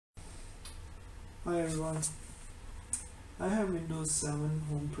Hi everyone, I have Windows 7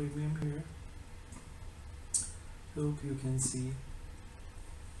 Home Premium here. Hope you can see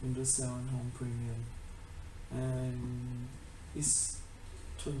Windows 7 Home Premium, and it's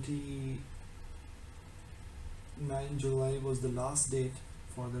 29 July was the last date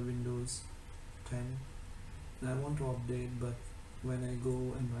for the Windows 10, and I want to update, but when I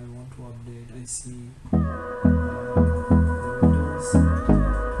go and I want to update, I see the Windows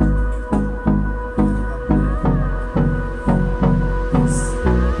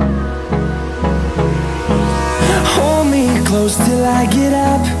close till I get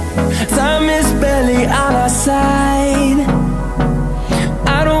up. Time is barely on our side.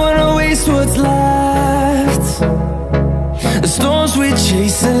 I don't wanna waste what's left. The storms we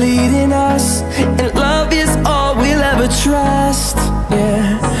chase are leading us, and love is all we'll ever trust.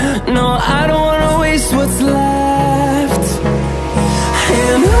 Yeah, no, I don't wanna waste what's left.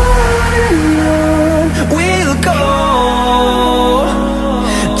 And on we'll go,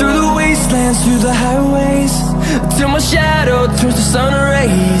 through the wastelands, through the highways, till my shadow turns to sun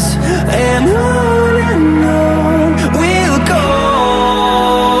rays. And on we'll go,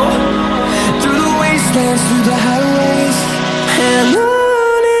 through the wastelands, through the highways, and on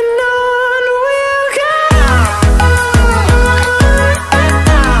we'll go.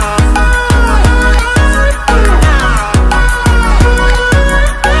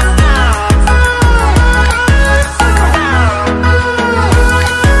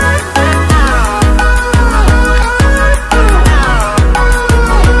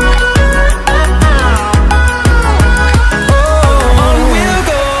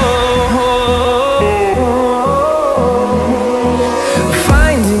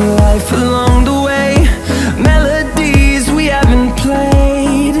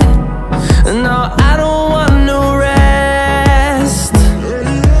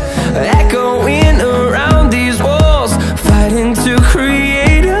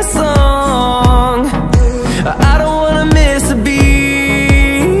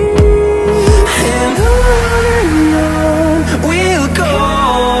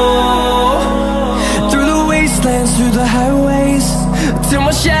 Through the highways, till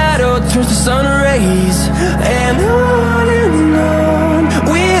my shadow turns to sun rays. And on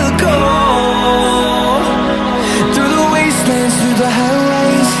we'll go, through the wastelands, through the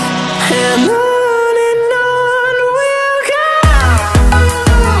highways, and on we'll go.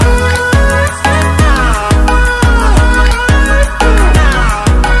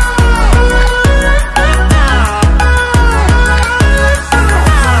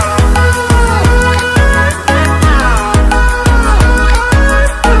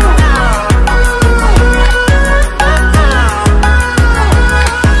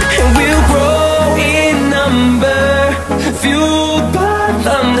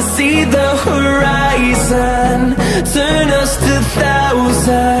 See the horizon, turn us to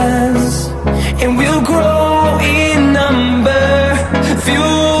thousands, and we'll grow in number,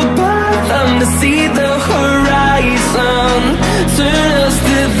 fueled by them. To see the horizon, turn us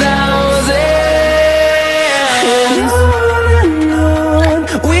to thousands, and on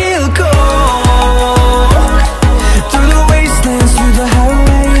we'll go, through the wastelands, through the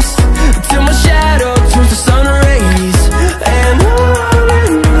highways, till my shadow turns to sun rays. And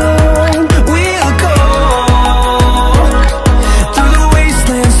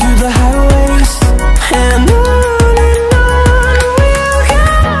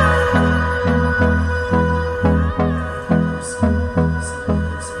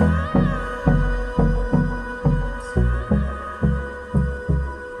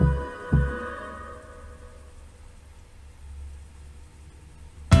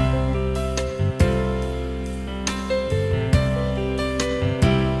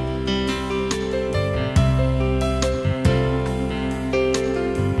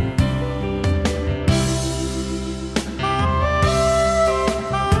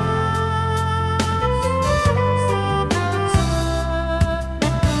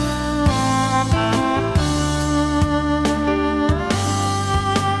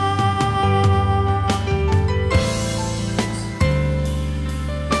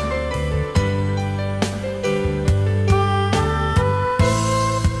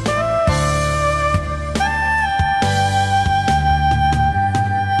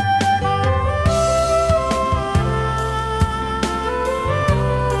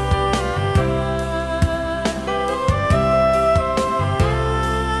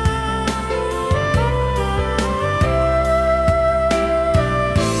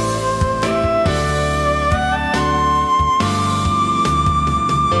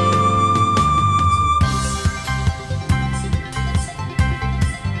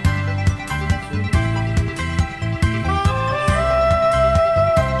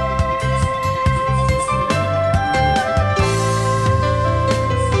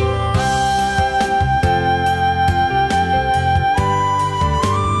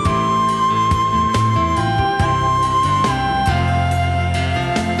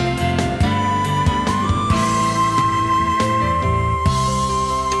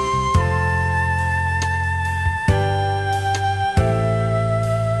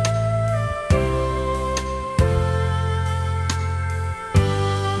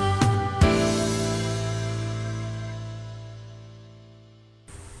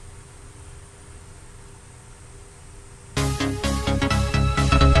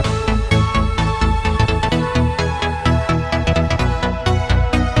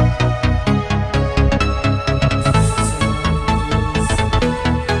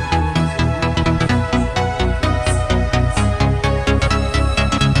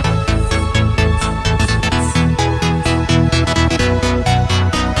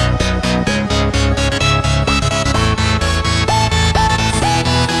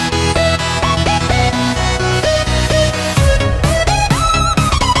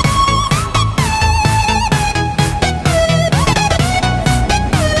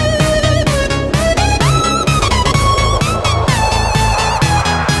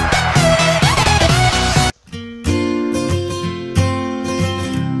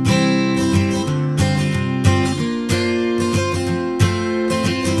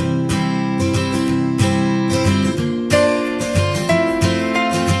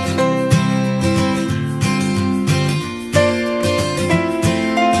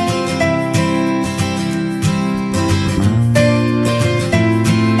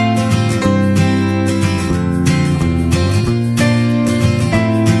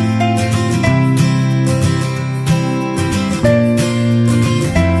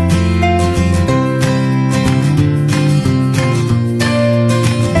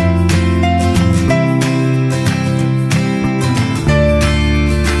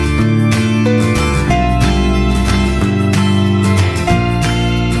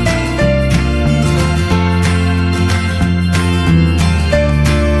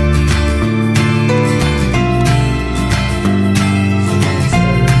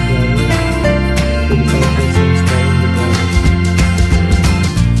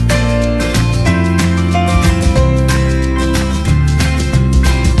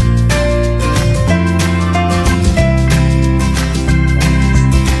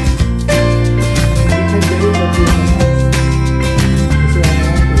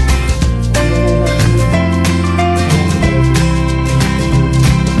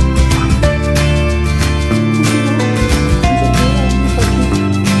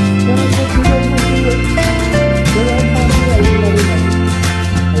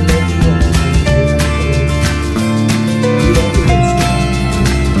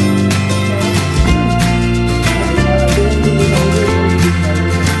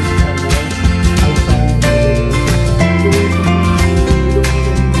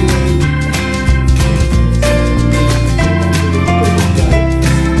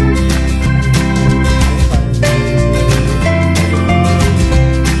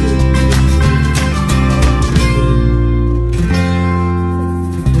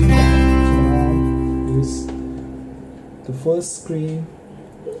first screen,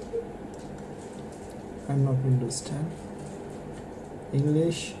 I'm not Windows 10.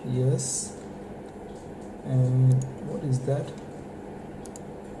 English, yes. And what is that?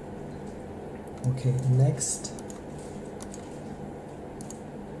 Okay, next.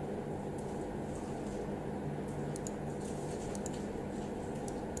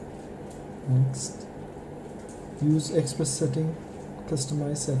 Next, use express setting,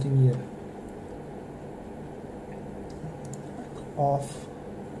 customize setting here. Off,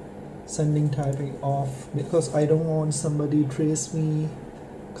 sending typing off, because I don't want somebody trace me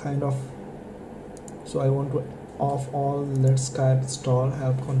kind of, so I want to off all. Let Skype install,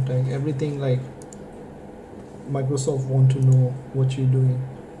 have contact, everything. Like Microsoft want to know what you're doing,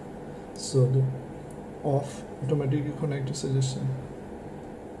 so the off, automatically connect to suggestion.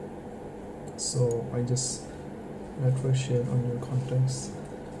 So I just network share on your contacts,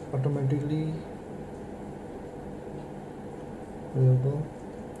 automatically available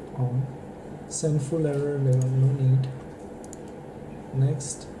on, send full error level, no need.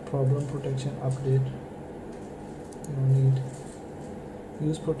 Next, problem protection update, no need.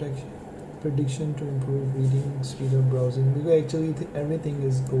 Use prediction to improve reading speed of browsing, because actually everything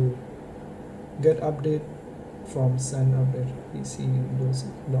is gold. Get update from send update, PC Windows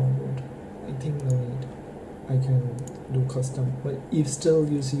download, I think no need. I can do custom, but if still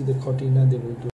you see the Cortina, they will do